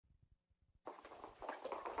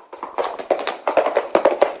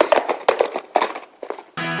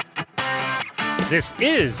This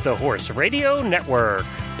is the Horse Radio Network.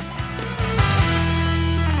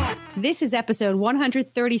 This is episode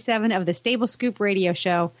 137 of the Stable Scoop Radio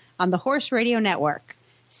Show on the Horse Radio Network.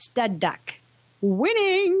 Stud Duck.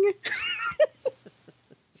 Winning!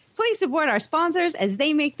 Please support our sponsors as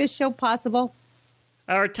they make this show possible.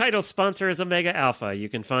 Our title sponsor is Omega Alpha. You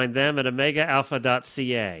can find them at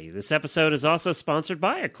omegaalpha.ca. This episode is also sponsored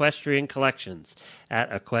by Equestrian Collections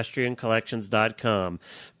at equestriancollections.com.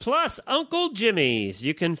 Plus Uncle Jimmy's.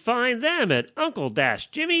 You can find them at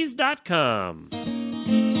uncle-jimmys.com.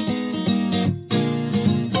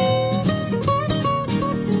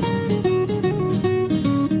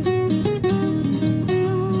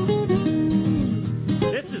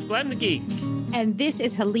 This is Glenn the Geek. And this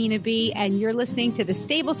is Helena B., and you're listening to the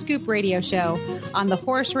Stable Scoop Radio Show on the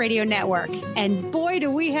Horse Radio Network. And boy, do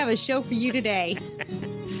we have a show for you today.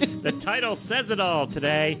 The title says it all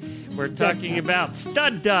today. We're talking about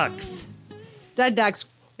stud ducks. Stud ducks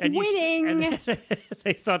winning. And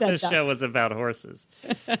they thought Stud this show ducks. was about horses.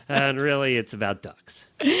 And really, it's about ducks.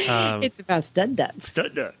 It's about stud ducks.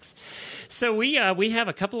 Stud ducks. So we have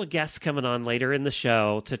a couple of guests coming on later in the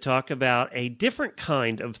show to talk about a different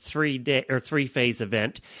kind of three-phase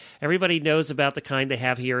event. Everybody knows about the kind they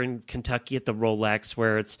have here in Kentucky at the Rolex,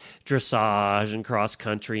 where it's dressage and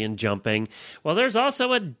cross-country and jumping. Well, there's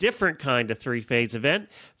also a different kind of three-phase event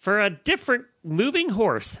for a different moving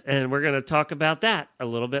horse, and we're going to talk about that a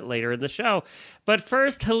little bit later in the show. But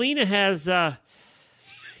first, Helena has...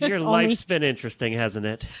 Your life's been interesting, hasn't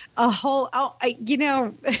it?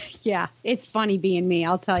 Yeah, it's funny being me,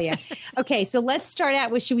 I'll tell you. Okay, so let's start out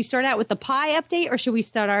with, should we start out with the pie update or should we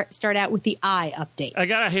start out with the eye update? I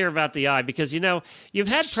got to hear about the eye because, you've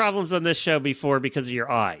had problems on this show before because of your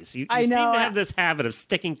eyes. You I know. seem to have this habit of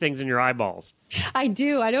sticking things in your eyeballs. I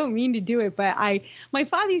do. I don't mean to do it, but my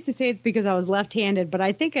father used to say it's because I was left-handed, but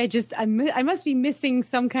I think I must be missing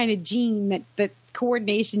some kind of gene, that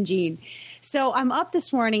coordination gene. So I'm up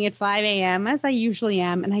this morning at 5 a.m., as I usually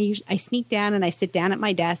am, and I sneak down and I sit down at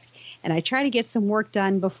my desk, and I try to get some work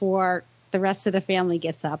done before the rest of the family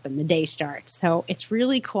gets up and the day starts. So it's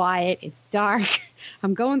really quiet. It's dark.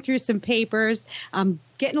 I'm going through some papers. I'm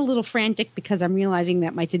getting a little frantic because I'm realizing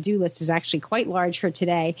that my to-do list is actually quite large for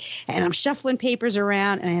today, and I'm shuffling papers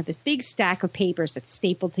around, and I have this big stack of papers that's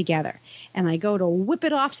stapled together, and I go to whip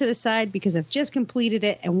it off to the side because I've just completed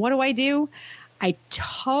it, and what do? I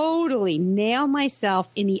totally nail myself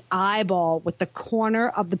in the eyeball with the corner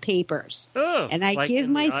of the papers. Oh, and I like give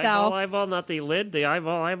in myself... The eyeball, not the lid, the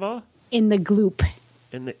eyeball? In the gloop.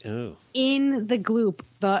 In the gloop.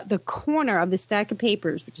 The corner of the stack of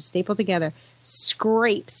papers, which is stapled together,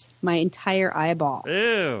 scrapes my entire eyeball.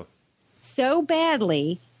 Ew. So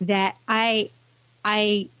badly that I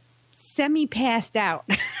semi-passed out.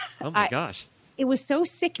 Oh, my gosh. It was so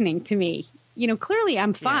sickening to me. Clearly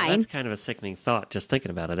I'm fine. Yeah, that's kind of a sickening thought, just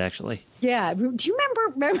thinking about it, actually. Yeah. Do you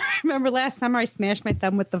remember last summer I smashed my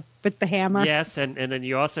thumb with the hammer? Yes, and then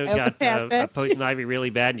you also got poison ivy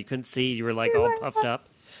really bad, and you couldn't see. You were like all puffed up.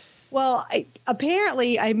 Well,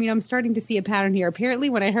 I'm starting to see a pattern here.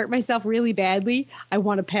 Apparently, when I hurt myself really badly, I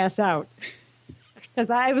want to pass out. Because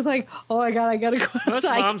I was like, oh my God, I got to go outside. Most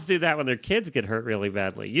moms do that when their kids get hurt really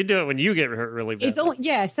badly. You do it when you get hurt really badly.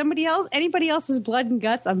 Anybody else's blood and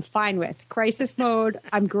guts, I'm fine with. Crisis mode,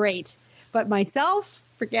 I'm great. But myself,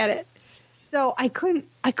 forget it. So I couldn't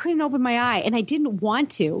open my eye, and I didn't want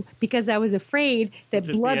to because I was afraid that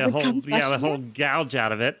blood would come gushing. Yeah, the whole gouge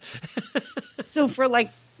out of it. So for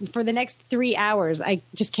the next 3 hours, I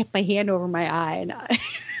just kept my hand over my eye, and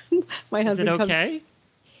my husband. Is it okay?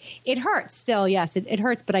 It hurts still, yes. It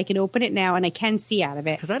hurts, but I can open it now, and I can see out of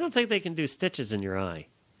it. Because I don't think they can do stitches in your eye.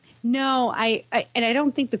 No, I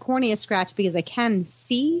don't think the cornea is scratched because I can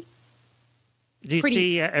see. Do you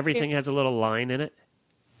see everything has a little line in it?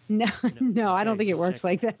 No, I don't think it works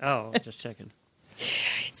like that. Oh, just checking.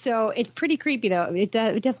 So it's pretty creepy, though. It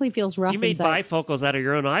definitely feels rough. You made inside. bifocals out of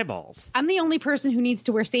your own eyeballs. I'm the only person who needs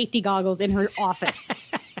to wear safety goggles in her office.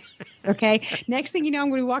 Okay? Next thing you know, I'm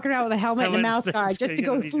going to be walking around with a helmet and a mouth guard just to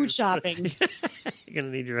go food shopping. You're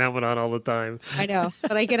going to need your helmet on all the time. I know.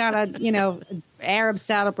 But I get on a, Arab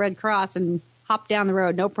saddle Red Cross and hop down the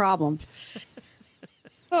road. No problem.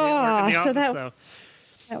 That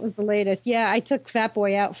was the latest. Yeah, I took Fat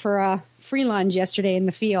Boy out for a free lunge yesterday in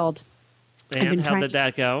the field. And how did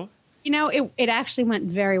that go? It actually went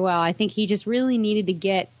very well. I think he just really needed to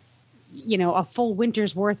get, a full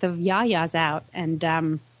winter's worth of yayas out.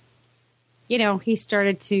 And, he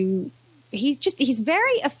started to, he's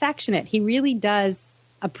very affectionate. He really does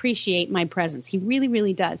appreciate my presence. He really,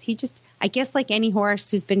 really does. He just, I guess like any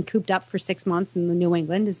horse who's been cooped up for 6 months in the New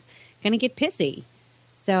England is going to get pissy.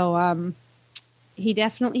 So,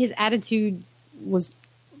 his attitude was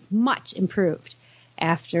much improved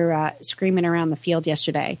after screaming around the field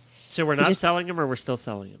yesterday. So we're not selling him, or we're still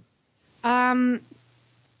selling him?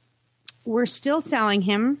 We're still selling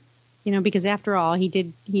him, because after all,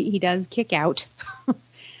 he does kick out,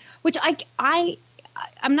 which I'm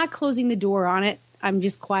not closing the door on it. I'm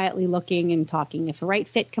just quietly looking and talking. If the right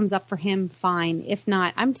fit comes up for him, fine. If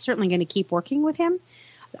not, I'm certainly going to keep working with him.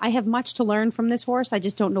 I have much to learn from this horse. I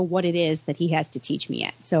just don't know what it is that he has to teach me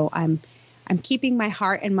yet. So I'm keeping my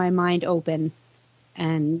heart and my mind open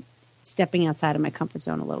and stepping outside of my comfort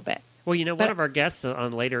zone a little bit. Well, one of our guests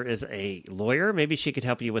on later is a lawyer. Maybe she could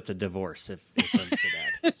help you with the divorce if it comes to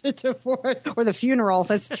that. The divorce or the funeral.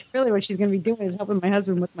 That's really what she's going to be doing, is helping my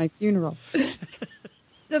husband with my funeral.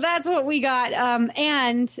 So that's what we got.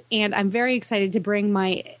 And I'm very excited to bring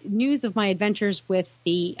my news of my adventures with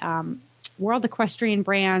the World Equestrian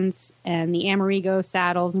brands and the Amerigo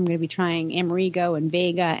saddles. I'm going to be trying Amerigo and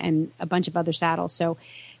Vega and a bunch of other saddles. So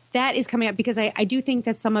that is coming up because I do think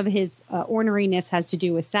that some of his orneriness has to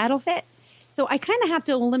do with saddle fit. So I kind of have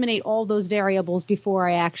to eliminate all those variables before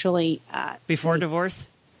I actually... Before divorce?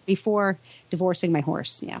 Before divorcing my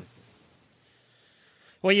horse, yeah.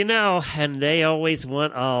 Well, and they always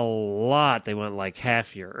want a lot. They want like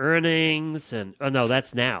half your earnings. And no,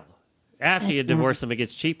 that's now. After you divorce them, it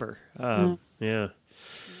gets cheaper. Yeah.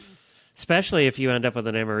 Especially if you end up with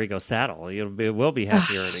an Amerigo saddle. It will be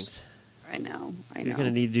half your earnings. I know. You're going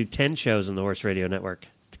to need to do 10 shows on the Horse Radio Network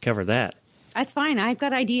to cover that. That's fine. I've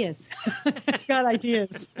got ideas. The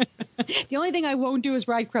only thing I won't do is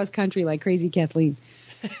ride cross country like crazy Kathleen.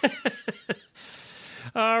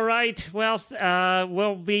 All right. Well,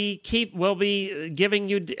 we'll be giving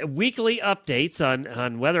you weekly updates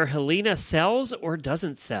on whether Helena sells or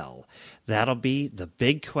doesn't sell. That'll be the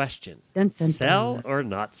big question. Dun, dun, sell dun. or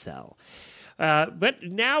not sell. But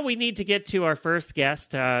now we need to get to our first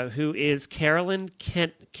guest, who is Carolyn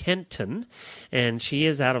Kenton, and she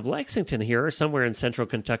is out of Lexington here, or somewhere in central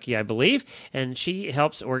Kentucky, I believe, and she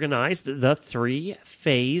helps organize the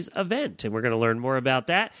three-phase event, and we're going to learn more about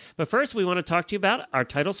that. But first, we want to talk to you about our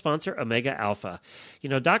title sponsor, Omega Alpha.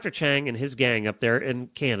 Dr. Chang and his gang up there in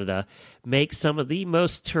Canada make some of the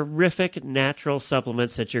most terrific natural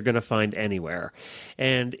supplements that you're going to find anywhere.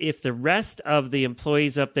 And if the rest of the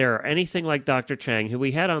employees up there are anything like Dr. Chang, who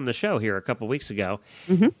we had on the show here a couple weeks ago,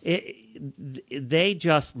 they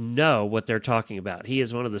just know what they're talking about. He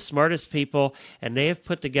is one of the smartest people, and they have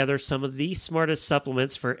put together some of the smartest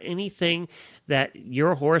supplements for anything that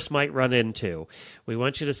your horse might run into. We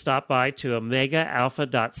want you to stop by to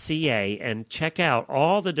omegaalpha.ca and check out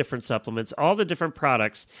all the different supplements, all the different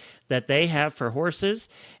products that they have for horses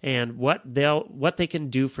and what they can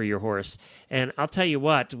do for your horse. And I'll tell you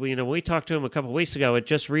what, we talked to him a couple of weeks ago. It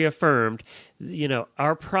just reaffirmed,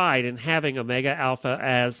 our pride in having Omega Alpha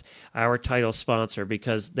as our title sponsor,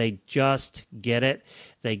 because they just get it.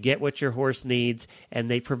 They get what your horse needs, and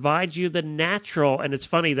they provide you the natural. And it's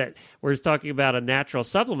funny that we're talking about a natural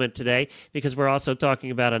supplement today, because we're also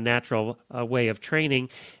talking about a natural way of training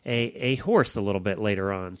a horse a little bit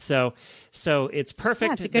later on. So it's perfect.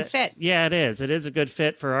 Yeah, it's a good fit. Yeah, it is. It is a good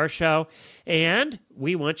fit for our show. And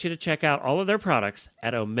we want you to check out all of their products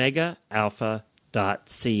at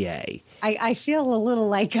omegaalpha.ca. I feel a little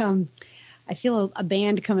like a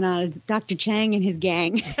band coming out of Dr. Chang and his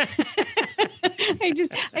gang.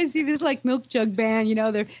 I see this like milk jug band,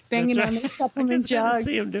 they're banging on their supplement jugs. I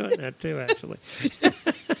see him doing that too, actually.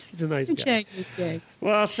 He's a nice guy. Chang, this gang.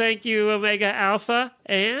 Well, thank you, Omega Alpha.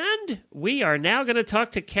 And we are now going to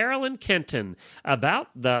talk to Carolyn Kenton about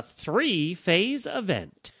the three-phase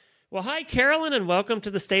event. Well, hi, Carolyn, and welcome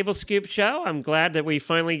to the Stable Scoop Show. I'm glad that we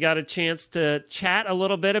finally got a chance to chat a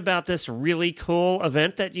little bit about this really cool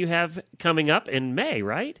event that you have coming up in May,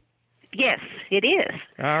 right? Yes, it is.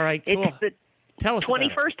 All right, cool. It's the Tell us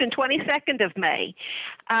 21st and 22nd of May.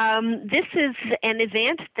 This is an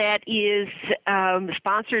event that is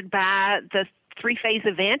sponsored by the Three-Phase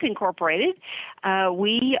Event Incorporated.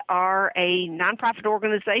 We are a nonprofit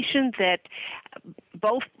organization that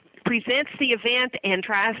both presents the event and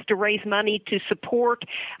tries to raise money to support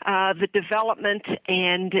the development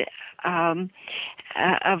and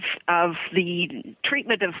of the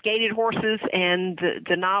treatment of gaited horses and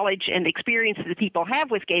the knowledge and experience that people have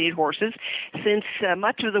with gaited horses, since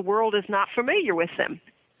much of the world is not familiar with them.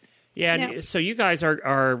 Yeah, so you guys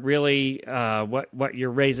are really what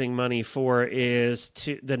you're raising money for is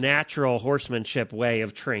to the natural horsemanship way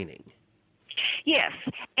of training. Yes,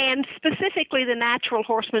 and specifically the natural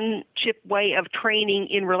horsemanship way of training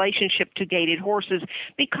in relationship to gaited horses,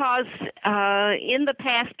 because in the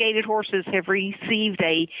past, gaited horses have received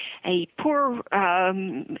a poor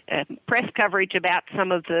press coverage about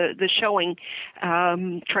some of the showing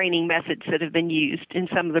training methods that have been used in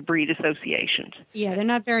some of the breed associations. Yeah, they're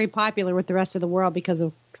not very popular with the rest of the world because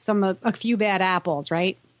of a few bad apples,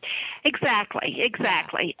 right?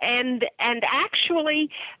 Exactly. And actually,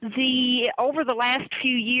 over the last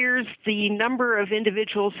few years, the number of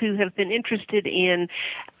individuals who have been interested in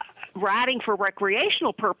riding for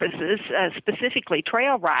recreational purposes, specifically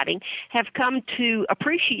trail riding, have come to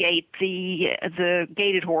appreciate the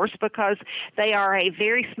gaited horse because they are a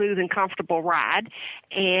very smooth and comfortable ride.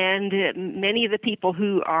 And many of the people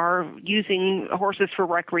who are using horses for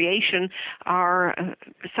recreation are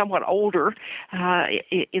somewhat older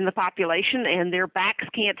in the population, and their backs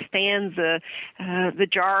can't stand the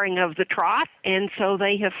jarring of the trot, and so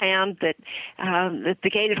they have found that the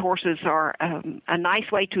gaited horses are a nice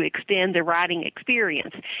way to extend their riding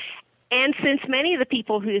experience. And since many of the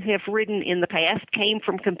people who have ridden in the past came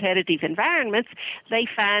from competitive environments, they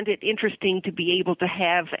find it interesting to be able to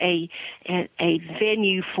have a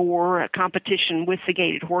venue for a competition with the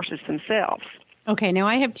gaited horses themselves. Okay, now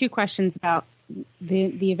I have two questions about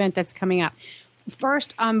the event that's coming up.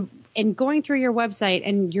 First, in going through your website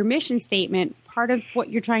and your mission statement, part of what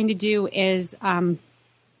you're trying to do is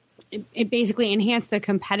it basically enhance the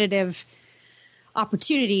competitive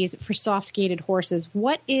opportunities for soft gaited horses.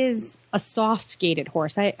 What is a soft gaited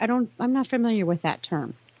horse? I'm not familiar with that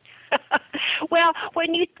term. Well,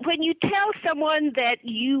 when you tell someone that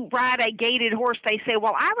you ride a gaited horse, they say,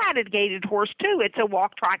 "Well, I ride a gaited horse too. It's a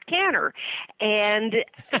walk, trot, canter." And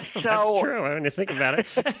so that's true. I mean, to think about it.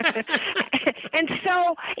 And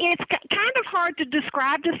so it's kind of hard to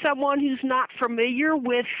describe to someone who's not familiar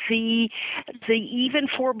with the even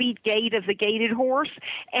 4-beat gait of the gaited horse.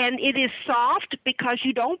 And it is soft because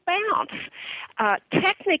you don't bounce.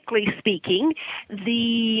 Technically speaking,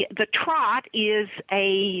 the trot is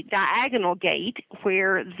a diagonal gait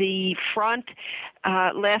where the front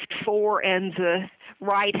left fore and the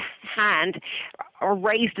right hind are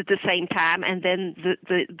raised at the same time, and then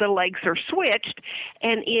the legs are switched.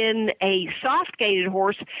 And in a soft-gaited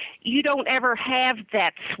horse, you don't ever have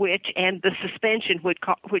that switch and the suspension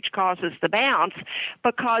which causes the bounce,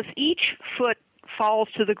 because each foot falls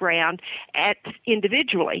to the ground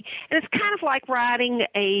individually. And it's kind of like riding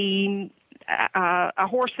a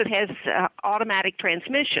horse that has automatic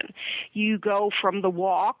transmission. You go from the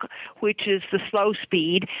walk, which is the slow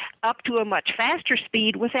speed, up to a much faster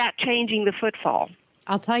speed without changing the footfall.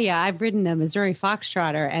 I'll tell you, I've ridden a Missouri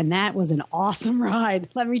Foxtrotter, and that was an awesome ride.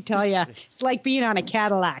 Let me tell you, it's like being on a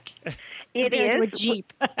Cadillac. It is. A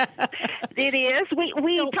Jeep. It is.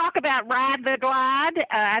 We talk about ride the glide.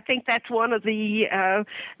 I think that's one of the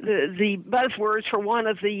buzzwords for one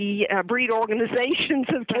of the breed organizations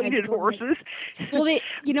of gaited horses. Well,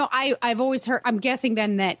 I've always heard. I'm guessing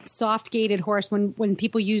then that soft gaited horse. When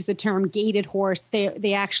people use the term gaited horse,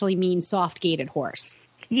 they actually mean soft gaited horse.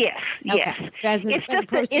 Yes. Yes. As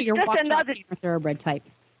opposed to your walk, trot, thoroughbred type.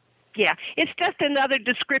 Yeah, it's just another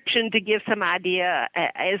description to give some idea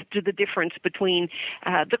as to the difference between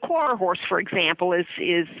the quarter horse, for example, is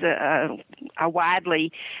a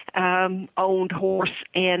widely owned horse,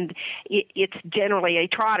 and it's generally a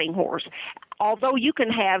trotting horse. Although you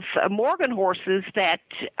can have Morgan horses that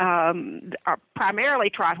are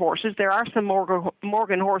primarily trot horses, there are some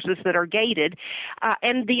Morgan horses that are gaited,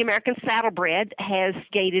 and the American Saddlebred has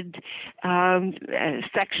gaited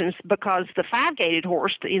sections because the 5-gaited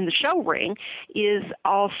horse in the show ring is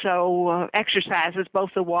also exercises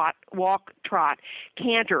both the walk, trot,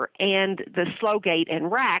 canter, and the slow gait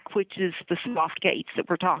and rack, which is the soft gaits that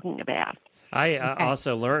we're talking about. I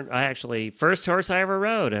also learned, first horse I ever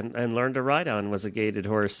rode and learned to ride on was a gaited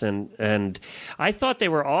horse. And I thought they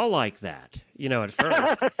were all like that, at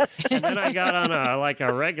first. And then I got on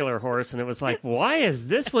a regular horse, and it was like, why is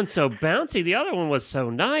this one so bouncy? The other one was so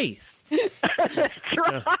nice. That's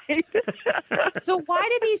right. So why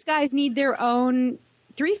do these guys need their own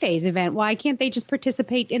 3-phase event? Why can't they just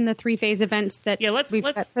participate in the 3-phase events that let's for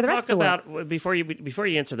the rest talk of the about world? before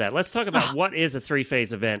you answer that. Let's talk about what is a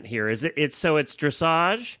 3-phase event here. Is it's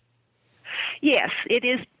dressage? Yes, it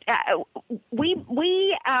is. The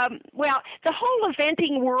whole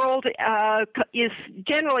eventing world is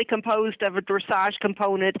generally composed of a dressage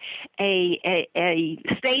component, a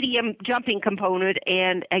stadium jumping component,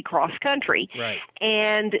 and a cross country. Right.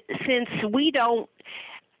 And since we don't.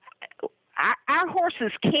 Our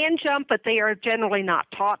horses can jump, but they are generally not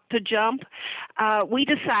taught to jump. we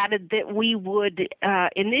decided that we would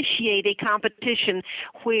initiate a competition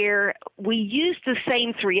where we used the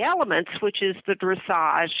same three elements, which is the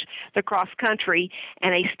dressage, the cross country,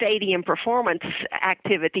 and a stadium performance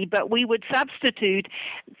activity, but we would substitute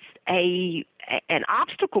an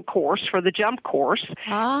obstacle course for the jump course,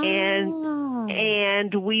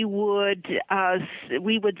 and we would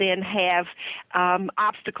then have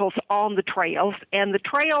obstacles on the trails, and the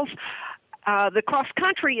trails. The cross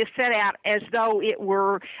country is set out as though it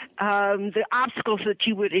were the obstacles that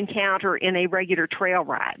you would encounter in a regular trail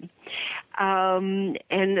ride.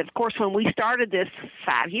 And of course, when we started this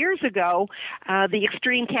 5 years ago, the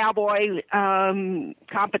Extreme Cowboy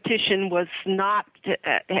competition was not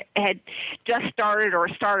had just started or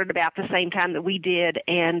started about the same time that we did,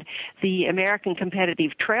 and the American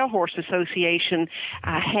Competitive Trail Horse Association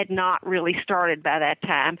had not really started by that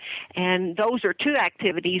time. And those are two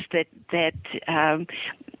activities that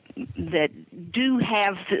do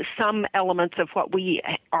have some elements of what we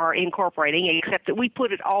are incorporating, except that we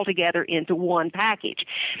put it all together into one package.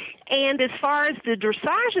 And as far as the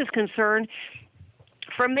dressage is concerned,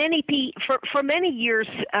 for many years,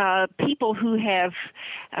 people who have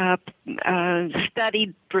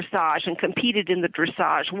studied dressage and competed in the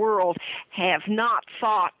dressage world have not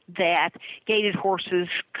thought that gaited horses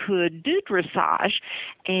could do dressage,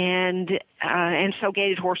 and so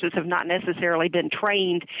gaited horses have not necessarily been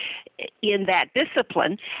trained in that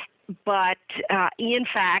discipline. But in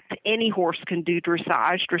fact, any horse can do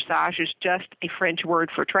dressage. Dressage is just a French word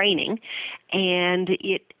for training, and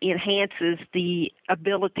it enhances the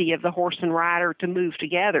ability of the horse and rider to move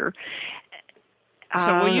together.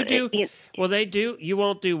 So will you do? Will they do? You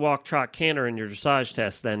won't do walk, trot, canter in your dressage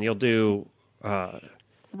test. Then you'll do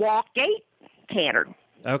walk, gait, canter.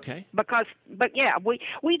 Okay. But yeah, we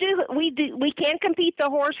can compete the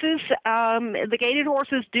horses. The gaited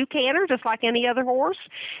horses do canter just like any other horse,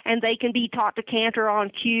 and they can be taught to canter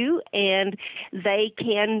on cue, and they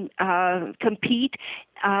can compete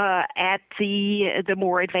at the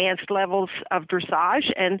more advanced levels of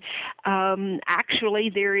dressage. And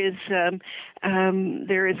actually, there is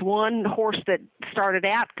one horse that started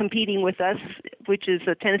out competing with us, which is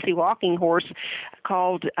a Tennessee walking horse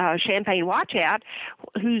called Champagne Watchout,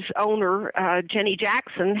 whose owner, Jenny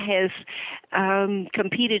Jackson, has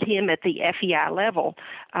competed him at the FEI level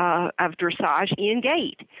of dressage in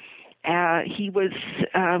gait. He was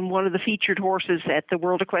one of the featured horses at the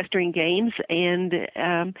World Equestrian Games, and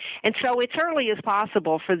so it's certainly is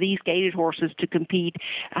possible for these gaited horses to compete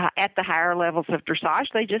at the higher levels of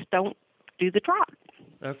dressage. They just don't do the trot.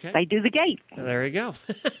 Okay. They do the gait. There you go.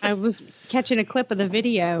 I was catching a clip of the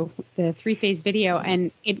video, the three-phase video,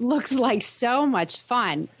 and it looks like so much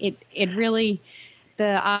fun. It really,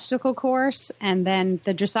 the obstacle course and then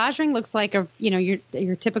the dressage ring looks like your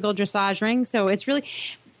typical dressage ring. So it's really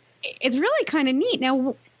kind of neat.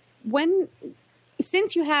 Now,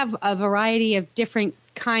 since you have a variety of different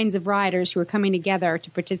kinds of riders who are coming together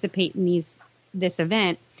to participate in this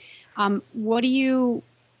event,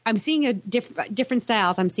 I'm seeing different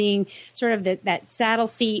styles. I'm seeing sort of that saddle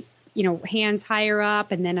seat, hands higher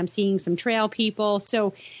up, and then I'm seeing some trail people.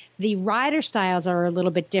 So the rider styles are a little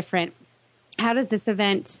bit different. How does this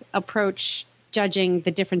event approach judging the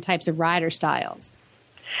different types of rider styles?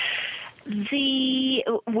 We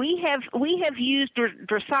have used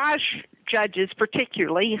dressage judges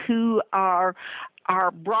particularly who are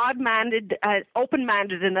broad-minded,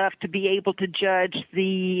 open-minded enough to be able to judge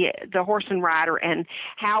the horse and rider and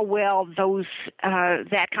how well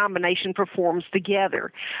that combination performs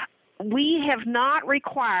together. We have not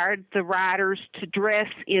required the riders to dress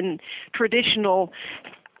in traditional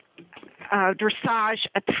dressage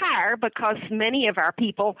attire because many of our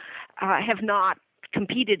people have not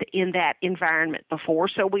competed in that environment before,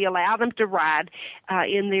 so we allow them to ride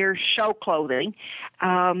in their show clothing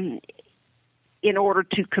in order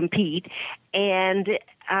to compete. And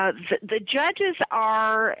the judges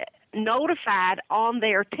are notified on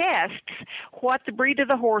their tests what the breed of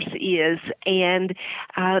the horse is, and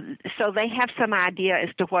so they have some idea as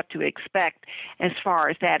to what to expect as far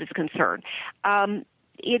as that is concerned.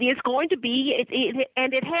 It is going to be,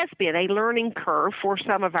 and it has been, a learning curve for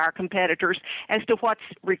some of our competitors as to what's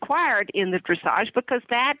required in the dressage, because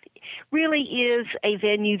that really is a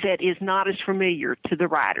venue that is not as familiar to the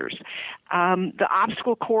riders. The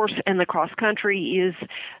obstacle course and the cross country is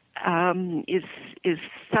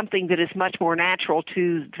something that is much more natural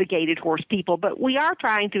to the gaited horse people, but we are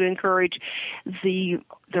trying to encourage the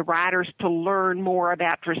riders to learn more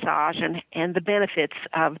about dressage and the benefits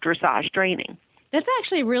of dressage training. That's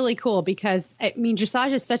actually really cool because,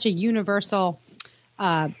 dressage is such a universal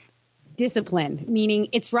discipline, meaning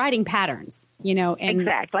it's riding patterns, and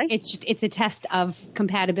Exactly. it's a test of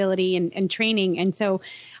compatibility and training. And so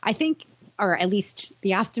I think, or at least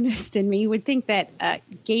the optimist in me would think that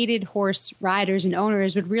gaited horse riders and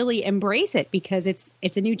owners would really embrace it because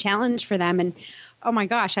it's a new challenge for them. And oh my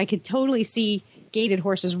gosh, I could totally see gaited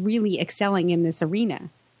horses really excelling in this arena.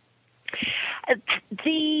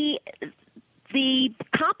 The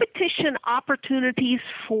competition opportunities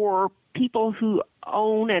for people who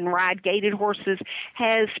own and ride gaited horses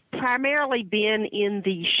has primarily been in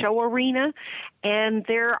the show arena, and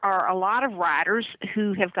there are a lot of riders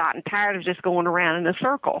who have gotten tired of just going around in a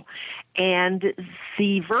circle. And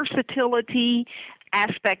the versatility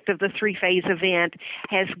aspect of the three-phase event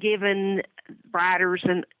has given riders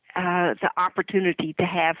the opportunity to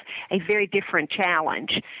have a very different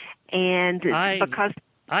challenge. And because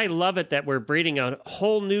I love it that we're breeding a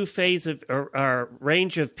whole new phase of or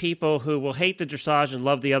range of people who will hate the dressage and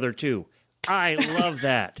love the other two. I love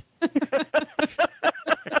that.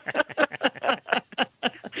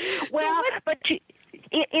 Well, but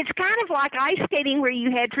it's kind of like ice skating where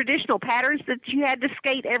you had traditional patterns that you had to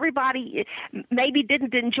skate. Everybody maybe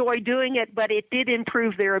didn't enjoy doing it, but it did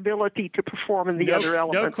improve their ability to perform in the other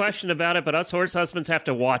elements. No question about it, but us horse husbands have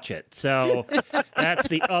to watch it. So that's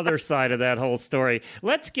the other side of that whole story.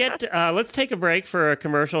 Let's take a break for a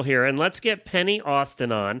commercial here, and let's get Penny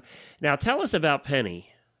Austin on. Now, tell us about Penny.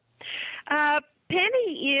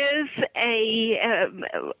 Penny is a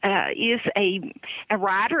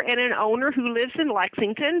rider and an owner who lives in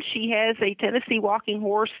Lexington. She has a Tennessee walking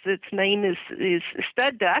horse that's name is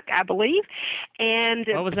Stud Duck, I believe. And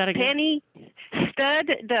what was that again? Penny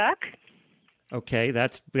Stud Duck. Okay,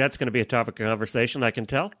 that's going to be a topic of conversation, I can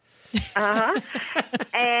tell.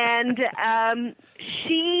 And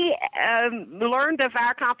she learned of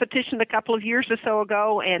our competition a couple of years or so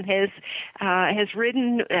ago and has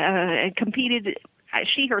ridden and competed.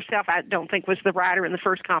 She herself, I don't think, was the rider in the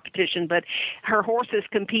first competition, but her horses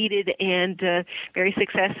competed and very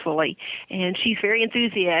successfully. And she's very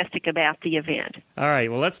enthusiastic about the event. All right,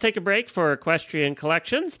 well, let's take a break for Equestrian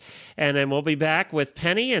Collections, and then we'll be back with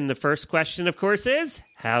Penny. And the first question, of course, is,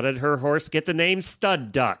 how did her horse get the name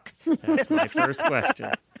Stud Duck? That's my first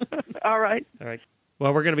question. All right.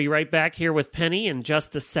 Well, we're going to be right back here with Penny in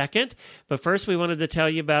just a second. But first, we wanted to tell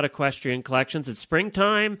you about Equestrian Collections. It's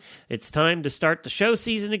springtime. It's time to start the show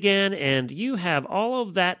season again, and you have all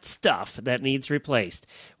of that stuff that needs replaced,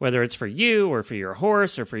 whether it's for you or for your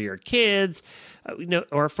horse or for your kids,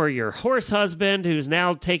 or for your horse husband who's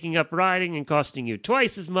now taking up riding and costing you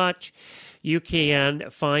twice as much. You can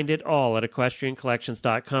find it all at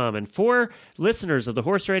equestriancollections.com. And for listeners of the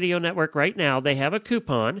Horse Radio Network right now, they have a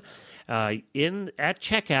coupon at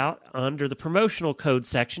checkout under the promotional code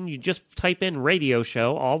section. You just type in radio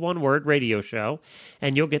show, all one word, radio show,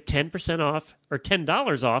 and you'll get 10% off or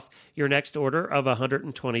 $10 off your next order of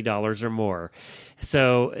 $120 or more.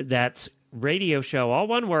 So that's radio show, all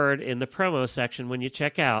one word, in the promo section when you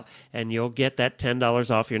check out, and you'll get that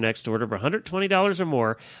 $10 off your next order of $120 or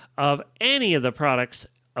more of any of the products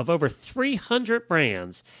of over 300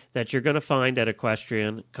 brands that you're going to find at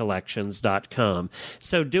equestriancollections.com.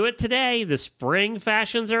 So do it today. The spring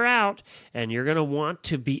fashions are out, and you're going to want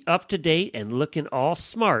to be up to date and looking all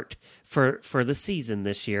smart for the season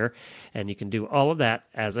this year. And you can do all of that,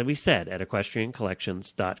 as we said, at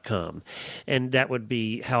equestriancollections.com. And that would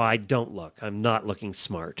be how I don't look. I'm not looking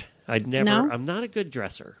smart. I'm not a good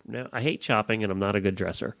dresser. No, I hate shopping, and I'm not a good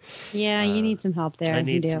dresser. Yeah, you need some help there. I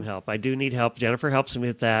need some help. I do need help. Jennifer helps me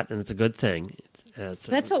with that, and it's a good thing.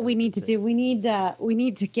 That's what we need to do. We need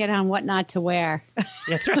to get on What Not to Wear.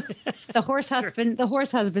 That's right. the horse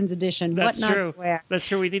husband's edition. That's what true. Not to Wear. That's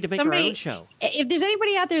true. We need to make our own show. If there's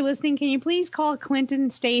anybody out there listening, can you please call Clinton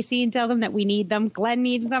and Stacy and tell them that we need them? Glenn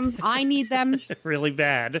needs them. I need them. Really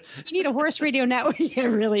bad. We need a Horse Radio Network. Yeah,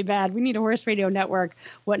 really bad. We need a Horse Radio Network.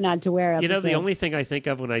 What Not to Wear episode. The only thing I think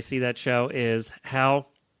of when I see that show is how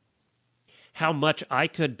much I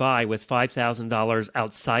could buy with $5,000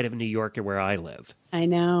 outside of New York and where I live. I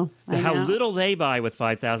know. How little they buy with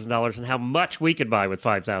 $5,000 and how much we could buy with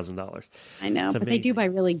 $5,000. I know, but they do buy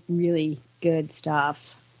really, really good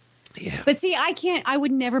stuff. Yeah. But see, I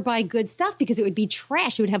would never buy good stuff because it would be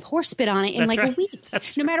trash. It would have horse spit on it in a week.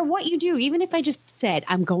 No matter what you do, even if I just said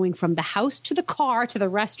I'm going from the house to the car to the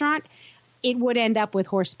restaurant, it would end up with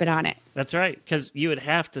horse spit on it. That's right, because you would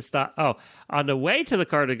have to stop. Oh, on the way to the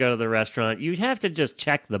car to go to the restaurant, you'd have to just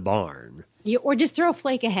check the barn. Or just throw a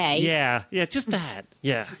flake of hay. Yeah, just that.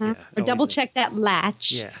 Yeah. Or double check that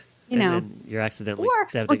latch. Yeah. Then you're accidentally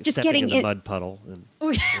stepping in the mud puddle.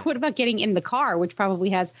 What about getting in the car, which probably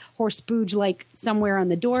has horse spooge like somewhere on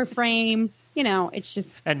the door frame? it's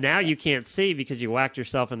just And now you can't see because you whacked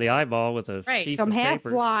yourself in the eyeball with a right. sheet So I'm of half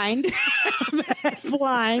paper. blind. I'm half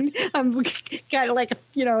blind. I'm got like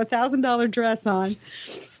 $1,000 dress on.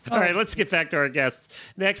 All right, let's get back to our guests.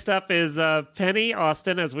 Next up is Penny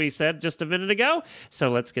Austin, as we said just a minute ago. So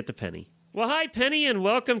let's get to Penny. Well, hi, Penny, and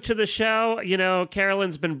welcome to the show.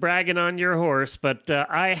 Carolyn's been bragging on your horse, but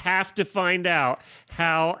I have to find out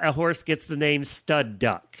how a horse gets the name Stud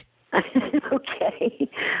Duck. Okay.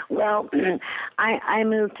 Well, I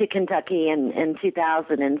moved to Kentucky in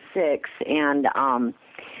 2006, and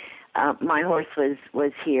my horse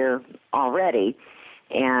was here already,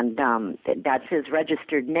 and that's his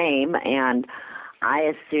registered name, and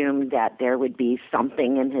I assumed that there would be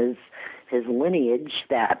something in his lineage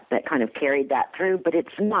that kind of carried that through, but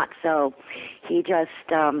it's not. So he just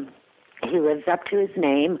he lives up to his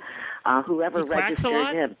name. Whoever He quacks registered a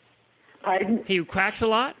lot? him. Pardon? He quacks a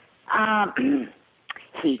lot?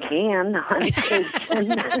 He can on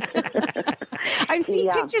occasion. I've seen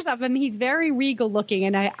pictures of him. He's very regal looking,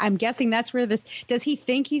 and I'm guessing that's where this. Does he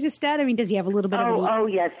think he's a stud? I mean, does he have a little bit of? Oh,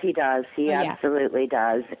 yes, he does. He yeah. absolutely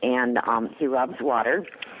does, and he loves water.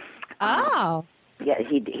 Oh. Yeah,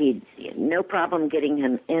 he no problem getting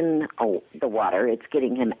him in the water. It's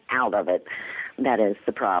getting him out of it that is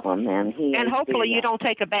the problem, and hopefully you don't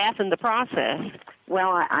take a bath in the process.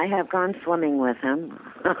 Well, I have gone swimming with him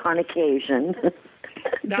on occasion.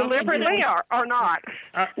 Deliberately or not?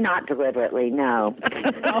 Not deliberately, no.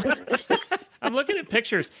 I'm looking at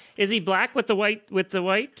pictures. Is he black with the white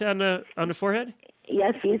on the forehead?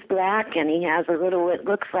 Yes, he's black, and he has a little. It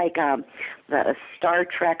looks like the Star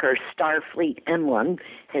Trek or Starfleet emblem.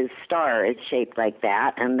 His star is shaped like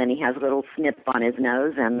that, and then he has a little snip on his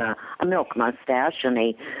nose and a milk mustache and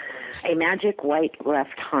a magic white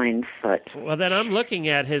left hind foot. Well, then I'm looking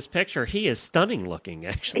at his picture. He is stunning looking,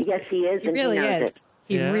 actually. Yes, he is, and really he knows is. it.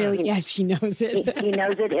 He really, yes, he knows it. He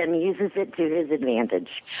knows it and uses it to his advantage.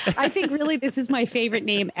 I think really this is my favorite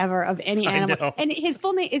name ever of any animal. know. And his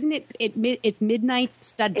full name, isn't it? It's Midnight's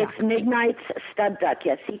Stud Duck. It's Midnight's Stud Duck.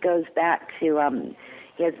 Yes, he goes back to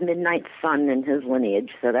he has Midnight's son in his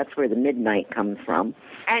lineage, so that's where the Midnight comes from.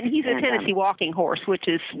 And he's a Tennessee walking horse, which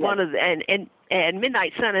is one of the, and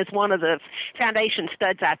Midnight Sun is one of the foundation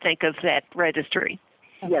studs, I think, of that registry.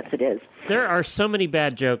 Yes, it is. There are so many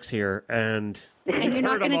bad jokes here, and you're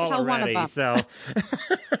not going to tell one of them. So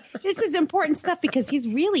this is important stuff because he's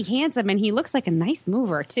really handsome and he looks like a nice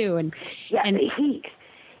mover too. And yeah, he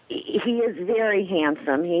is very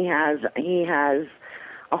handsome. He has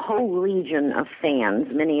a whole legion of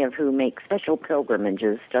fans, many of whom make special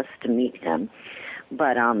pilgrimages just to meet him.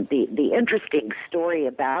 But the interesting story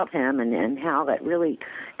about him and how that really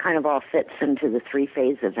kind of all fits into the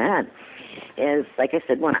three-phase event is, like I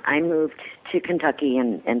said, when I moved to Kentucky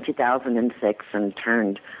in 2006 and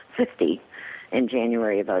turned 50 in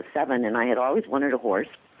January of 2007, and I had always wanted a horse.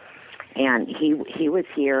 And he was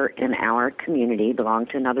here in our community,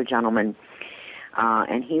 belonged to another gentleman,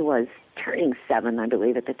 and he was turning 7, I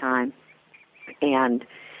believe, at the time, and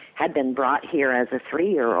had been brought here as a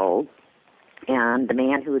 3-year-old. And the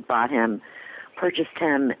man who had bought him purchased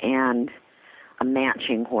him and a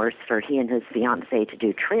matching horse for he and his fiancée to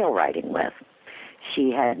do trail riding with.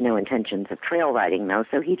 She had no intentions of trail riding, though,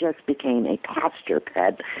 so he just became a pasture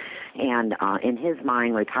pet and, in his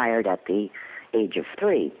mind, retired at the age of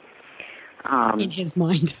 3. In his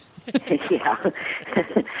mind. Yeah.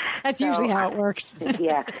 That's usually how it works.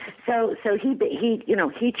 Yeah. So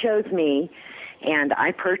he chose me, and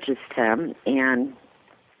I purchased him and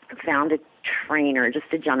found a trainer,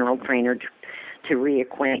 just a general trainer, to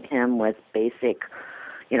reacquaint him with basic,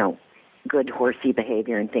 good horsey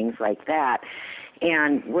behavior and things like that,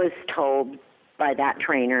 and was told by that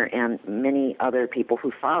trainer and many other people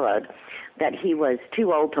who followed that he was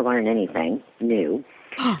too old to learn anything new,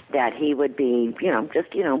 that he would be,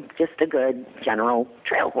 just a good general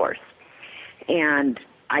trail horse. And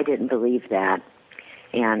I didn't believe that.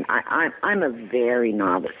 And I'm a very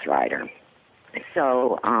novice rider.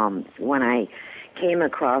 So when I came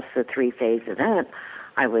across the three-phase event,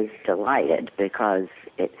 I was delighted because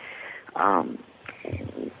it.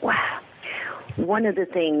 One of the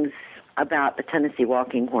things about the Tennessee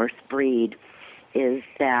walking horse breed is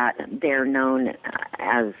that they're known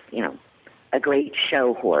as, a great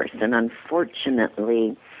show horse, and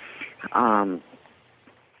unfortunately,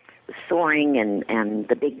 soaring and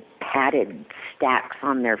the big padded stacks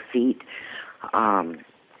on their feet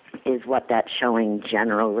is what that showing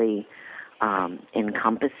generally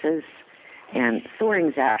encompasses. And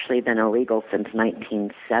soaring's actually been illegal since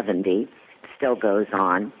 1970, still goes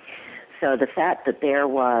on. So the fact that there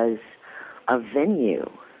was a venue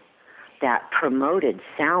that promoted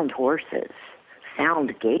sound horses,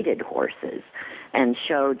 sound-gated horses, and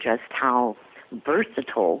showed just how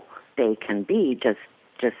versatile they can be, just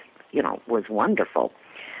was wonderful.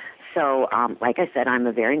 So, like I said, I'm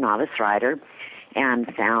a very novice rider and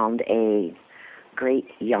found a great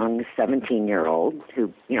young 17-year-old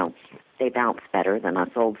who, they bounce better than us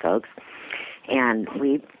old folks. And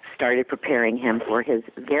we started preparing him for his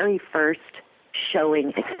very first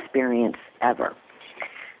showing experience ever.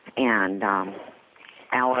 And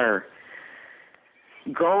our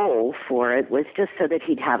goal for it was just so that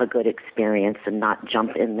he'd have a good experience and not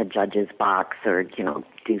jump in the judge's box or,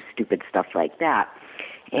 do stupid stuff like that.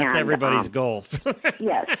 That's everybody's goal.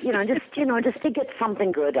 Yes, just to get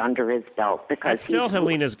something good under his belt, because that's still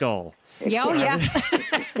Helena's goal. Yeah, oh yeah.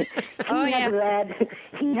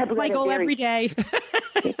 That's my goal every day.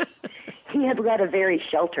 He had led a very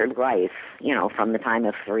sheltered life, from the time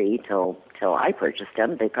of 3 till I purchased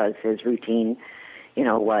him, because his routine,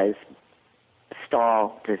 was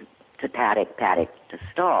stall to paddock, paddock to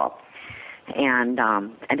stall. And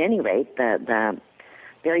at any rate, the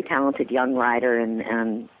very talented young rider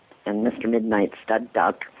and Mr. Midnight Stud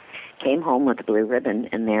Duck came home with a blue ribbon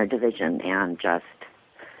in their division, and just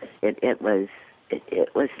it was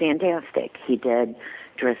fantastic. He did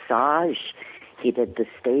dressage, he did the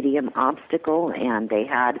stadium obstacle, and they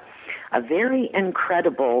had a very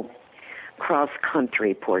incredible cross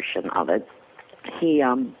country portion of it. He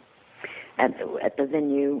at the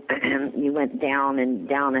venue, you went down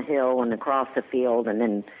a hill and across the field, and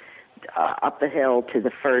then up the hill to the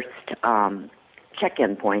first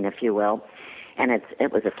check-in point, if you will. And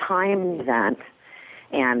it was a timed event,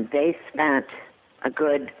 and they spent a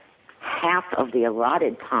good half of the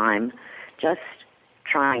allotted time just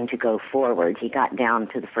trying to go forward. He got down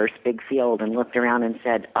to the first big field and looked around and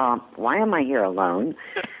said, "Why am I here alone?"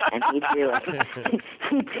 And he grew up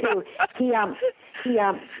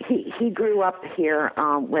here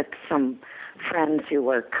with some friends who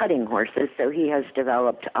were cutting horses, so he has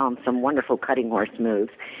developed some wonderful cutting horse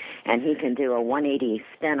moves, and he can do a 180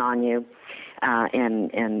 spin on you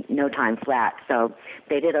in no time flat. So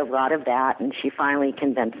they did a lot of that, and she finally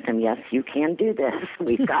convinced him, yes, you can do this.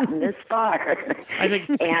 We've gotten this far.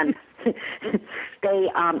 And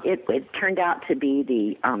it turned out to be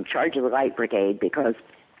the Charge of the Light Brigade, because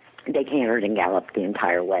they cantered and galloped the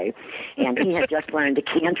entire way. And he had just learned to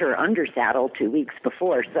canter under saddle 2 weeks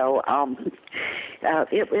before. So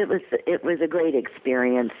it was a great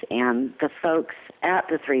experience. And the folks at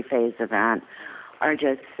the three-phase event are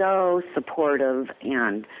just so supportive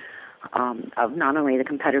and of not only the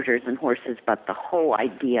competitors and horses, but the whole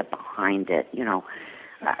idea behind it.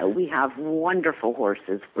 We have wonderful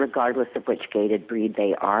horses, regardless of which gated breed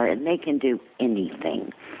they are, and they can do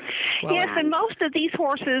anything. Well, yes, and most of these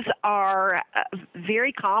horses are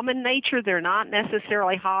very calm in nature. They're not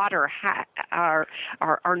necessarily hot or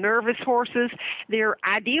nervous horses. They're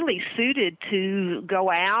ideally suited to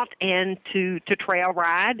go out and to trail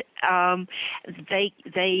ride.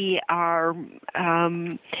 They are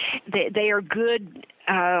good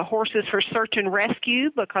horses for search and rescue,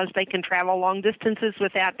 because they can travel long distances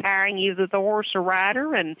without tiring either the horse or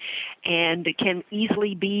rider, and can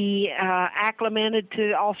easily be acclimated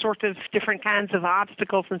to all sorts of different kinds of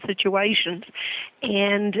obstacles and situations.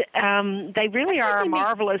 And they really are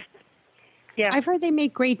marvelous. Yeah, I've heard they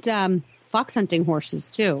make great fox hunting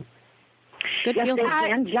horses too. Good yes, field. They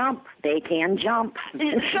can jump.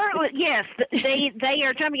 Certainly, yes, they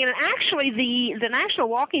are jumping. And actually, the National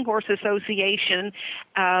Walking Horse Association,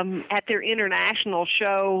 at their international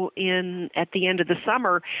show at the end of the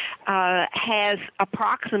summer, has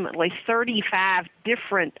approximately 35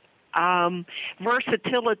 different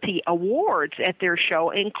versatility awards at their show,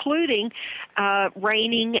 including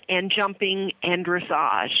reining and jumping and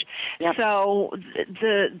dressage. Yep. So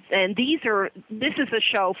this is a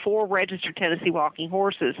show for registered Tennessee walking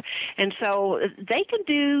horses, and so they can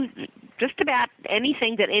do just about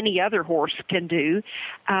anything that any other horse can do,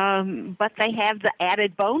 but they have the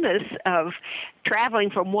added bonus of traveling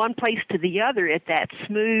from one place to the other at that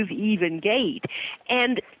smooth, even gait.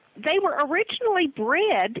 And they were originally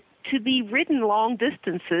bred to be ridden long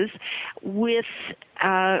distances with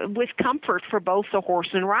comfort for both the horse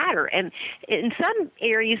and rider. And in some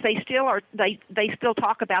areas, they still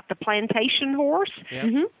talk about the plantation horse. Yeah.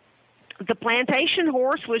 Mm-hmm. The plantation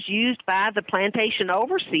horse was used by the plantation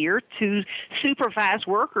overseer to supervise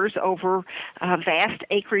workers over vast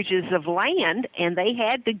acreages of land, and they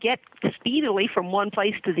had to get speedily from one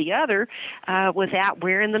place to the other without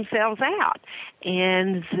wearing themselves out.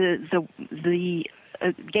 And the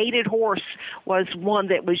a gaited horse was one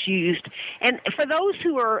that was used. And for those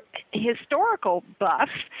who are historical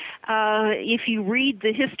buffs, if you read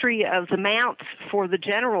the history of the mounts for the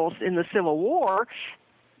generals in the Civil War,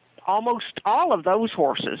 almost all of those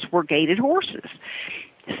horses were gaited horses.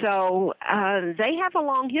 So they have a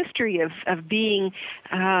long history of being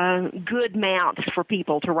good mounts for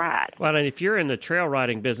people to ride. Well, and if you're in the trail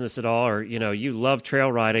riding business at all, or you love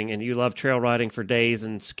trail riding and you love trail riding for days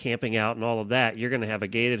and camping out and all of that, you're going to have a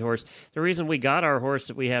gaited horse. The reason we got our horse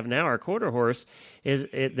that we have now, our quarter horse, is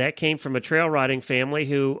that came from a trail riding family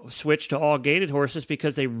who switched to all gaited horses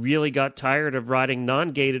because they really got tired of riding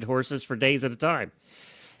non-gaited horses for days at a time.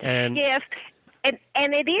 And yes.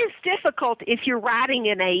 And it is difficult if you're riding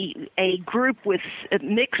in a group with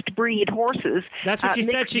mixed breed horses. That's what she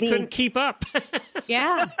said. She couldn't keep up.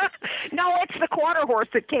 Yeah. No, it's the quarter horse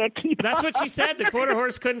that can't keep up. That's what she said. The quarter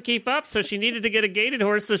horse couldn't keep up, so she needed to get a gaited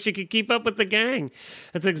horse so she could keep up with the gang.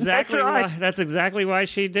 That's exactly right. That's exactly why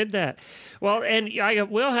she did that. Well, and I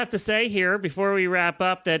will have to say here before we wrap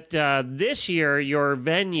up that this year your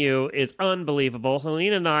venue is unbelievable.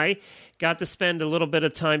 Helene and I got to spend a little bit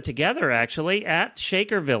of time together, actually, at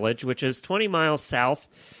Shaker Village, which is 20 miles south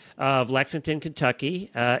of Lexington,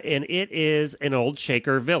 Kentucky, and it is an old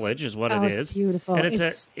Shaker Village, is what it is. It's beautiful. And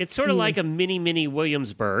it's sort of like a mini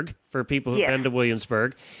Williamsburg for people who've been to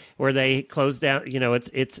Williamsburg, where they closed down.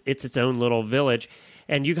 It's its own little village.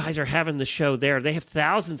 And you guys are having the show there. They have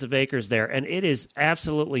thousands of acres there, and it is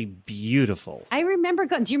absolutely beautiful. I remember.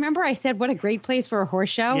 Do you remember I said what a great place for a horse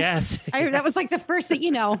show? Yes. That was like the first that,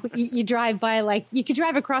 you drive by, like you could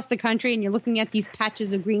drive across the country and you're looking at these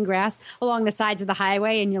patches of green grass along the sides of the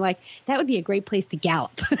highway and you're like, that would be a great place to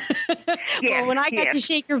gallop. Well, when I got to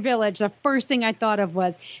Shaker Village, the first thing I thought of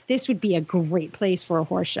was this would be a great place for a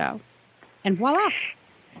horse show. And voila.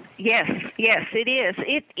 Yes, it is.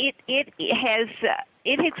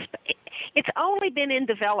 It's only been in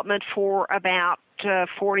development for about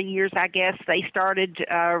 40 years, I guess. They started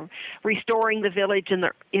restoring the village in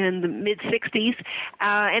the mid '60s,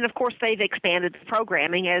 and of course they've expanded the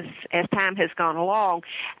programming as time has gone along.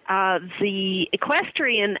 The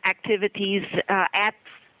equestrian activities at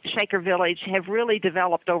Shaker Village have really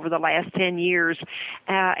developed over the last 10 years,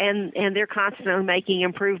 and they're constantly making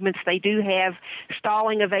improvements. They do have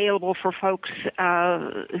stalling available for folks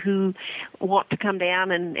who want to come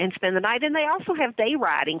down and spend the night, and they also have day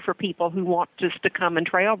riding for people who want just to come and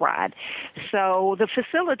trail ride. So the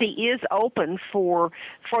facility is open for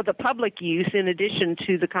the public use in addition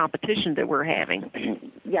to the competition that we're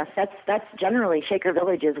having. Yes, that's generally Shaker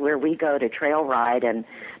Village is where we go to trail ride, and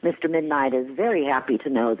Mr. Midnight is very happy to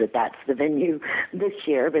know that that's the venue this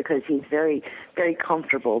year because he's very, very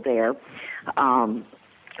comfortable there.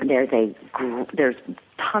 There's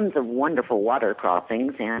tons of wonderful water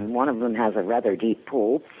crossings, and one of them has a rather deep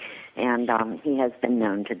pool. And he has been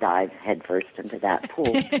known to dive headfirst into that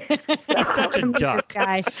pool. He's such a duck. This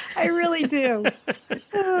guy. I really do.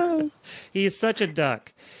 He is such a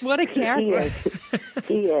duck. What a character.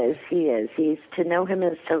 He is. He's to know him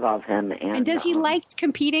is to love him. And does he like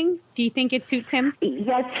competing? Do you think it suits him?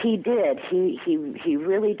 Yes, he did. He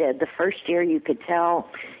really did. The first year you could tell,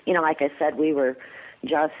 like I said, we were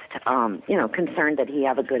just, concerned that he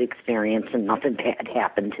have a good experience and nothing bad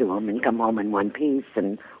happened to him and come home in one piece,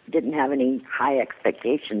 and didn't have any high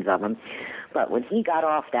expectations of him. But when he got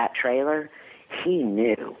off that trailer, he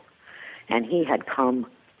knew, and he had come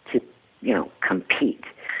to, compete.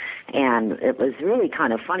 And it was really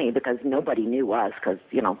kind of funny because nobody knew us because,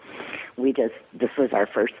 this was our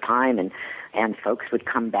first time, and folks would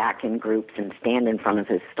come back in groups and stand in front of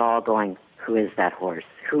his stall going, who is that horse?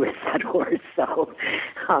 Who is that horse? So,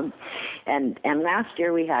 and last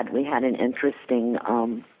year we had an interesting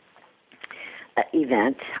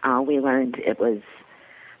event. We learned it was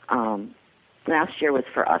last year was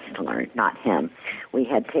for us to learn, not him. We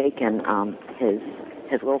had taken his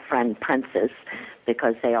little friend Princess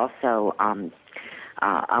because they also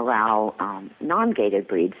allow non-gaited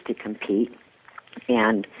breeds to compete,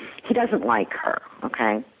 and he doesn't like her.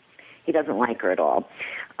 Okay, he doesn't like her at all.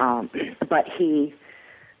 But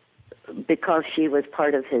because she was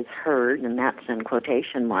part of his herd, and that's in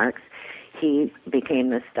quotation marks, he became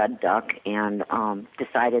the stud duck and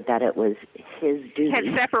decided that it was his duty. Had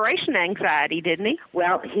separation anxiety, didn't he?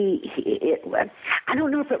 Well, I don't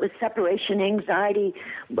know if it was separation anxiety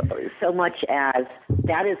so much as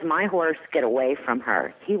that is my horse, get away from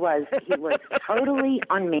her. He was totally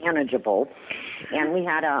unmanageable, and we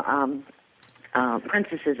had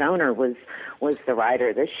Princess's owner was the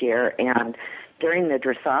rider this year, and during the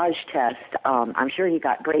dressage test, I'm sure he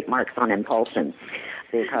got great marks on impulsion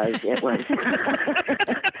because it was,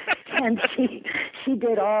 and she he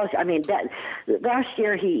did all. I mean, that last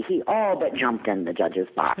year he all but jumped in the judge's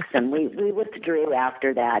box, and we withdrew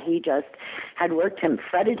after that. He just had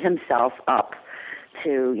fretted himself up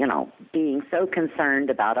to, being so concerned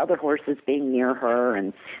about other horses being near her,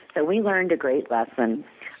 and so we learned a great lesson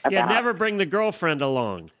about. Yeah, never bring the girlfriend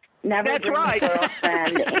along. Never That's bring right. a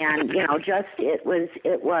girlfriend, and just it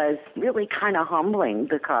was really kind of humbling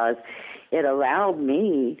because it allowed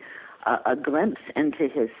me a glimpse into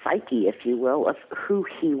his psyche, if you will, of who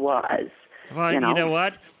he was. Well, you know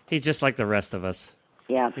what? He's just like the rest of us.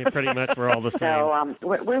 Yeah. Pretty much we're all the same. So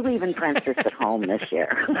we're leaving Princess at home this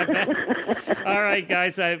year. All right,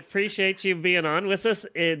 guys, I appreciate you being on with us.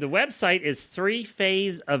 The website is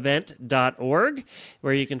threephaseevent.org,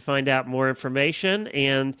 where you can find out more information.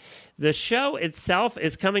 And the show itself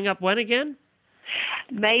is coming up when again?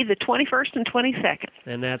 May the 21st and 22nd.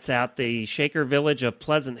 And that's out the Shaker Village of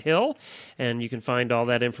Pleasant Hill. And you can find all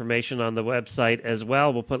that information on the website as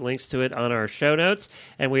well. We'll put links to it on our show notes.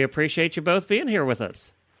 And we appreciate you both being here with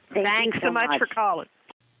us. Thanks so much for calling.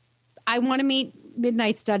 I want to meet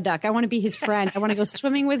Midnight Stud Duck. I want to be his friend. I want to go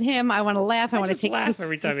swimming with him. I want to laugh. I want to take laugh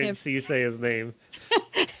every pictures of time him. you say his name.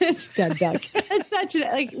 Stud Duck. It's such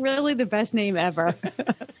really the best name ever.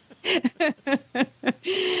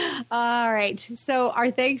 All right. So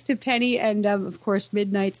our thanks to Penny and, of course,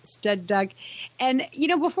 Midnight's Stud Duck. And,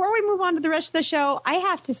 before we move on to the rest of the show, I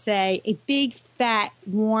have to say a big, fat,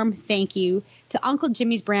 warm thank you to Uncle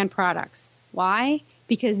Jimmy's brand products. Why?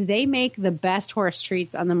 Because they make the best horse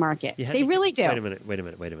treats on the market. They really do. Wait a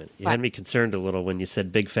minute. You had me concerned a little when you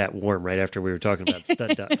said big, fat, warm right after we were talking about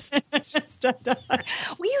stud ducks. Stud Duck.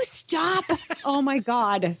 Will you stop? Oh, my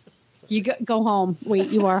God. You go home. Wait,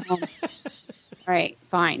 you are home. All right,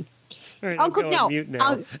 fine. All right, Uncle, I'm going mute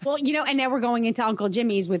now. And now we're going into Uncle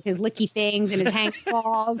Jimmy's with his licky things and his hang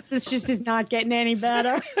balls. This just is not getting any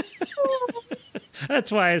better.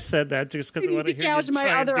 That's why I said that, just because I want to hear gouge you my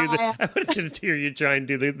try and other do eye. I want you to hear you try and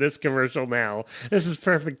do this commercial now. This is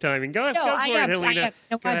perfect timing. Go for it, Helena.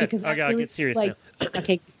 No, Go ahead. because I I'll really get serious now.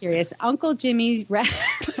 Okay, get serious. Uncle Jimmy's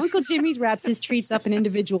wraps his treats up in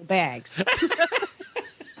individual bags.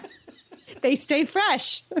 They stay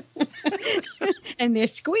fresh, and they're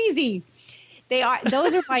squeezy.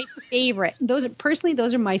 Those are my favorite. Those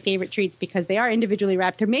are my favorite treats because they are individually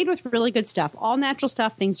wrapped. They're made with really good stuff, all natural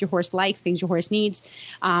stuff, things your horse likes, things your horse needs.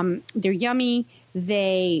 They're yummy.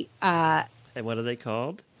 And what are they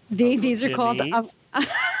called? These are called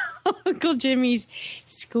Uncle Jimmy's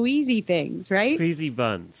squeezy things, right? Squeezy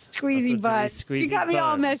buns. Squeezy buns. You got me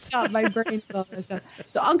all messed up. My brain's all messed up.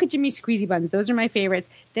 So Uncle Jimmy's squeezy buns. Those are my favorites.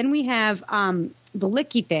 Then we have the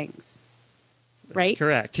licky things. Right? That's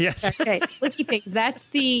correct. Yes. Okay. Licky things. That's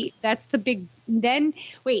the big. Then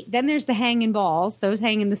there's the hanging balls. Those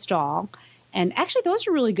hang in the stall, and actually those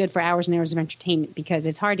are really good for hours and hours of entertainment because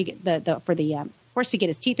it's hard to get for the horse to get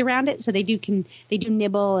his teeth around it. So they do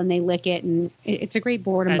nibble and they lick it, and it's a great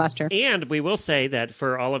boredom buster. And we will say that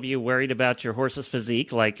for all of you worried about your horse's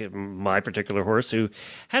physique, like my particular horse who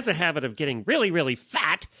has a habit of getting really, really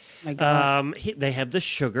fat, they have the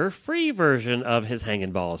sugar-free version of his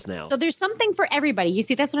hanging balls now. So there's something for everybody. You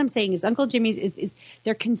see, that's what I'm saying is Uncle Jimmy's is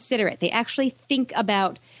they're considerate. They actually think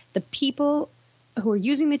about the people who are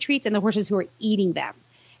using the treats and the horses who are eating them.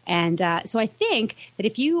 And so I think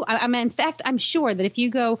that I'm sure that if you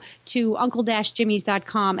go to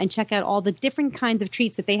uncle-jimmys.com and check out all the different kinds of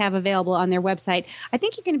treats that they have available on their website, I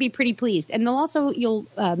think you're going to be pretty pleased. And you'll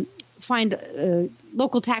find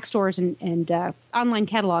local tack stores and online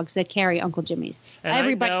catalogs that carry Uncle Jimmy's. And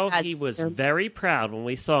Everybody I know has he was very proud when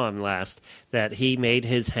we saw him last that he made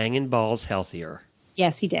his hanging balls healthier.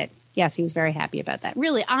 Yes, he did. Yes, he was very happy about that.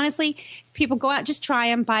 Really, honestly, people go out, just try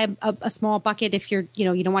them, buy a small bucket if you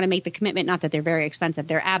don't want to make the commitment. Not that they're very expensive.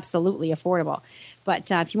 They're absolutely affordable. But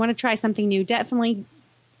if you want to try something new, definitely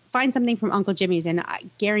find something from Uncle Jimmy's, and I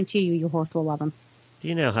guarantee you your horse will love them. Do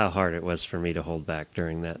you know how hard it was for me to hold back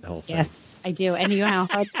during that whole thing? Yes, I do. And you know how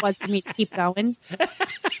hard it was for me to keep going?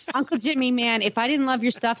 Uncle Jimmy, man, if I didn't love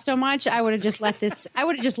your stuff so much, I would have just let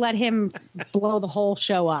him blow the whole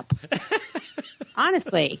show up.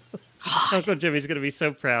 Honestly. Uncle Jimmy's going to be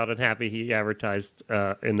so proud and happy he advertised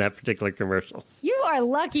in that particular commercial. You are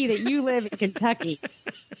lucky that you live in Kentucky.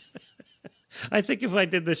 I think if I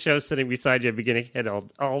did the show sitting beside you, I'd be getting hit the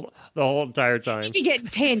whole entire time. You'd be getting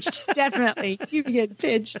pinched, definitely. You'd be getting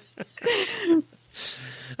pinched.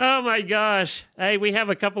 Oh, my gosh. Hey, we have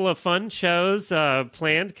a couple of fun shows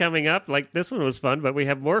planned coming up. Like, this one was fun, but we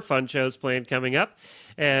have more fun shows planned coming up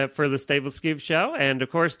for the Stable Scoop Show. And,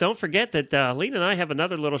 of course, don't forget that Lena and I have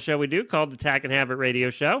another little show we do called the Tack and Habit Radio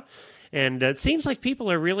Show. And it seems like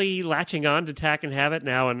people are really latching on to Tack and Habit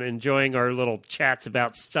now and enjoying our little chats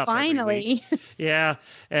about stuff. Finally. Yeah,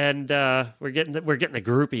 and we're getting a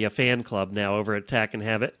groupie, a fan club now over at Tack and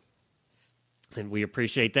Habit. And we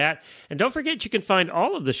appreciate that. And don't forget, you can find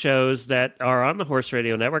all of the shows that are on the Horse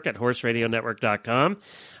Radio Network at horseradionetwork.com.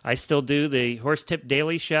 I still do the Horse Tip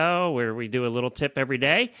Daily Show, where we do a little tip every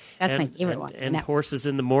day. That's my favorite one. And Horses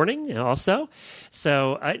in the Morning also.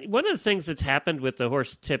 So one of the things that's happened with the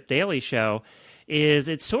Horse Tip Daily Show is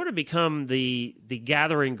it's sort of become the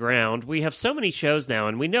gathering ground. We have so many shows now,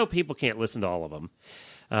 and we know people can't listen to all of them.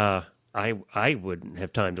 I wouldn't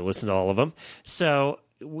have time to listen to all of them. So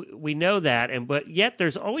we know that, but yet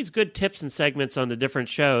there's always good tips and segments on the different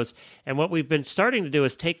shows. And what we've been starting to do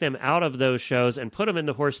is take them out of those shows and put them in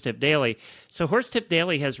the Horse Tip Daily. So Horse Tip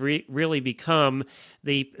Daily has really become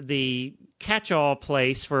the catch-all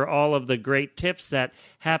place for all of the great tips that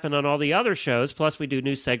happen on all the other shows. Plus, we do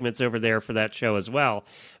new segments over there for that show as well.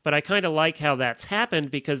 But I kind of like how that's happened,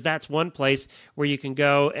 because that's one place where you can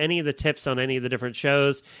go, any of the tips on any of the different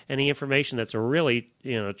shows, any information that's really,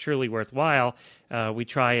 truly worthwhile, we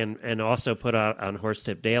try and also put out on Horse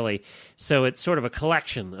Tip Daily. So it's sort of a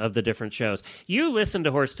collection of the different shows. You listen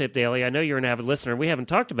to Horse Tip Daily. I know you're an avid listener. We haven't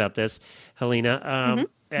talked about this, Helena.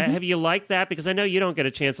 Have you liked that? Because I know you don't get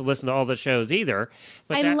a chance to listen to all the shows either.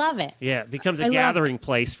 But I love it. Yeah, it becomes a gathering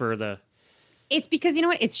place for the... It's because, you know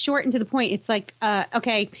what? It's short and to the point. It's like,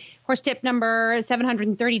 okay, horse tip number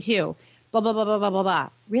 732, blah, blah, blah, blah, blah, blah, blah.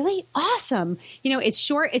 Really? Awesome. It's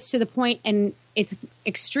short, it's to the point, and it's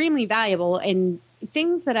extremely valuable. And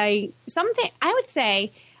things that I would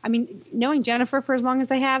say, knowing Jennifer for as long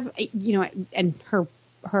as I have, and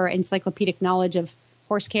her encyclopedic knowledge of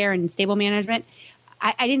horse care and stable management,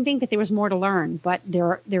 I didn't think that there was more to learn, but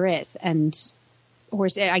there is. And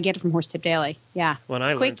I get it from Horse Tip Daily. Yeah. Well,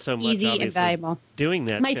 I learned so much, easy, and valuable. Doing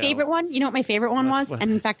that. My favorite one, what my favorite one was? And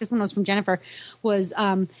in fact, this one was from Jennifer, was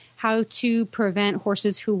how to prevent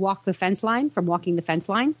horses who walk the fence line from walking the fence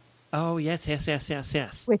line. Oh, yes. With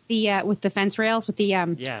the fence rails, with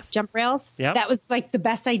the jump rails. Yep. That was like the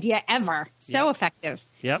best idea ever. So effective.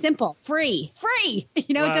 Yep. Simple. Free. It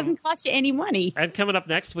doesn't cost you any money. And coming up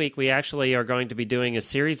next week, we actually are going to be doing a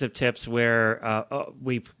series of tips where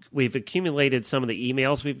we've accumulated some of the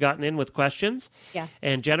emails we've gotten in with questions. Yeah.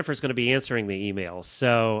 And Jennifer's going to be answering the emails.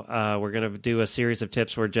 So we're going to do a series of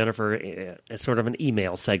tips where Jennifer is sort of an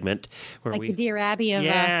email segment. Where the Dear Abby of...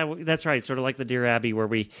 Yeah, that's right. Sort of like the Dear Abby, where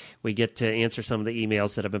we get to answer some of the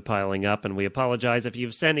emails that have been piling up. And we apologize if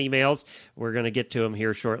you've sent emails. We're going to get to them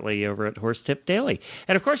here shortly over at Horse Tip Daily.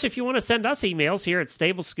 And of course, if you want to send us emails here at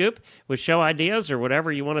Stable Scoop with show ideas or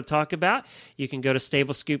whatever you want to talk about, you can go to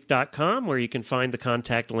stablescoop.com, where you can find the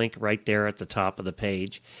contact link right there at the top of the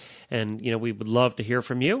page. And, we would love to hear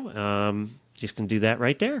from you. Just can do that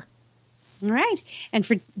right there. All right. And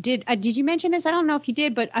did you mention this? I don't know if you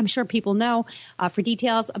did, but I'm sure people know. For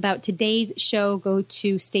details about today's show, go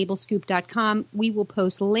to stablescoop.com. We will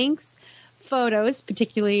post links, photos,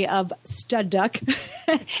 particularly of Stud Duck,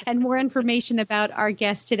 and more information about our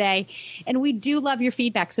guest today. And we do love your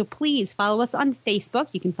feedback, so please follow us on Facebook.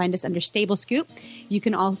 You can find us under Stable Scoop. You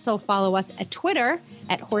can also follow us at Twitter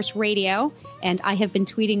at Horse Radio, and I have been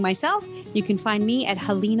tweeting myself. You can find me at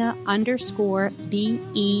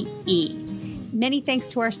Helena_BEE. Many thanks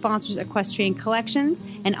to our sponsors, Equestrian Collections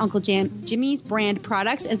and Uncle Jimmy's brand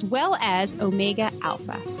products, as well as Omega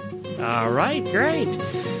Alpha. All right, great.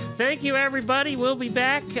 Thank you, everybody. We'll be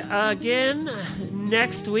back again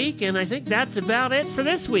next week, and I think that's about it for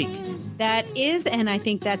this week. That is, and I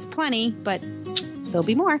think that's plenty, but there'll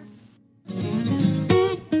be more.